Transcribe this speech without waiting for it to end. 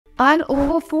are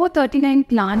over 439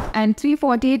 plant and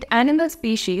 348 animal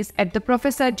species at the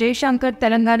Professor Jaishankar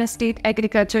Telangana State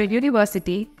Agricultural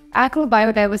University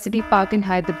Agro-Biodiversity Park in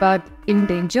Hyderabad in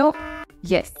danger?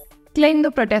 Yes, claim the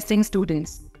protesting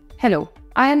students. Hello,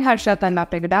 I am Harsha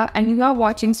Tallapragada and you are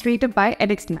watching Straight Up by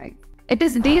edX Live. It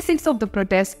is day 6 of the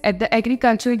protest at the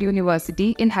Agricultural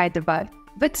University in Hyderabad,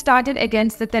 which started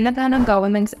against the Telangana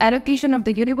government's allocation of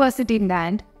the university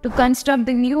land to construct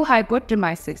the new High Court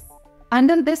premises.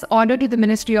 Under this order to the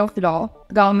Ministry of Law,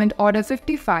 Government Order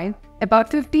 55, about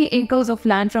 50 acres of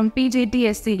land from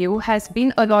PJTSAU has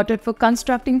been allotted for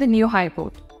constructing the new High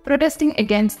Court. Protesting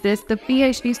against this, the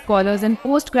PhD scholars and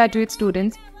postgraduate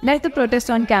students led the protest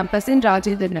on campus in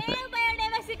Rajendranagar.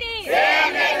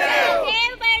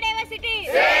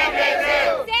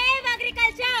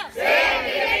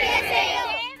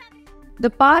 The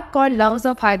park called Loves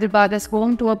of Hyderabad is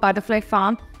home to a butterfly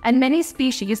farm and many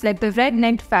species like the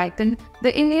red-necked falcon,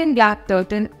 the Indian black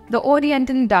turtle, the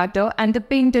Oriental darter and the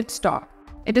painted stork.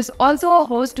 It is also a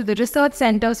host to the research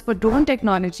centers for drone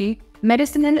technology,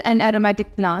 medicinal and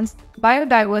aromatic plants,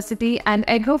 biodiversity and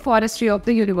agroforestry of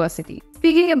the university.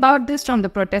 Speaking about this from the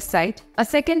protest site, a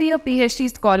second-year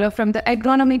PhD scholar from the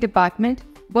agronomy department,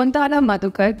 Bontala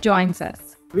Madhukar, joins us.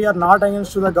 We are not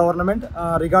against the government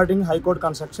regarding High Court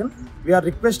construction. We are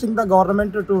requesting the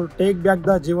government to take back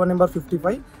the GO number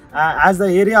 55 as the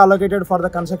area allocated for the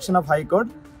construction of High Court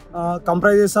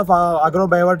comprises of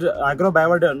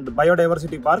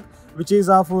Agro-Biodiversity Park, which is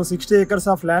of 60 acres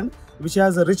of land, which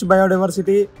has a rich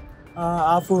biodiversity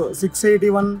of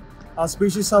 681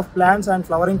 species of plants and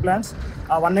flowering plants,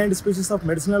 190 species of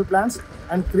medicinal plants,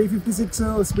 and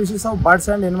 356 species of birds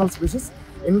and animal species,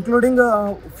 including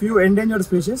a few endangered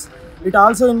species. It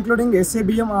also including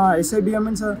SABM. SABM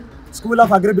means School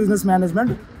of Agribusiness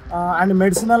Management and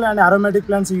Medicinal and Aromatic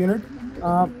Plants unit.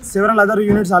 Several other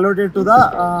units allotted to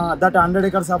the that 100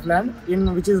 acres of land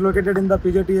which is located in the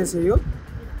PJTSAU.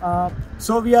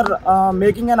 So we are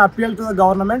making an appeal to the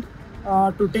government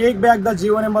to take back the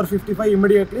GO number 55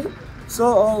 immediately.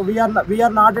 So we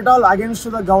are not at all against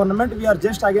the government. We are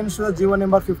just against the GO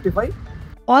number 55.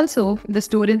 Also, the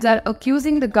students are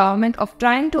accusing the government of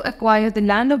trying to acquire the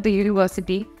land of the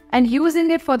university and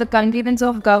using it for the convenience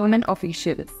of government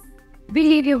officials. We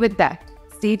leave you with that.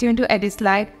 Stay tuned to edX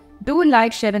Live. Do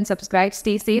like, share and subscribe.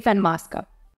 Stay safe and mask up.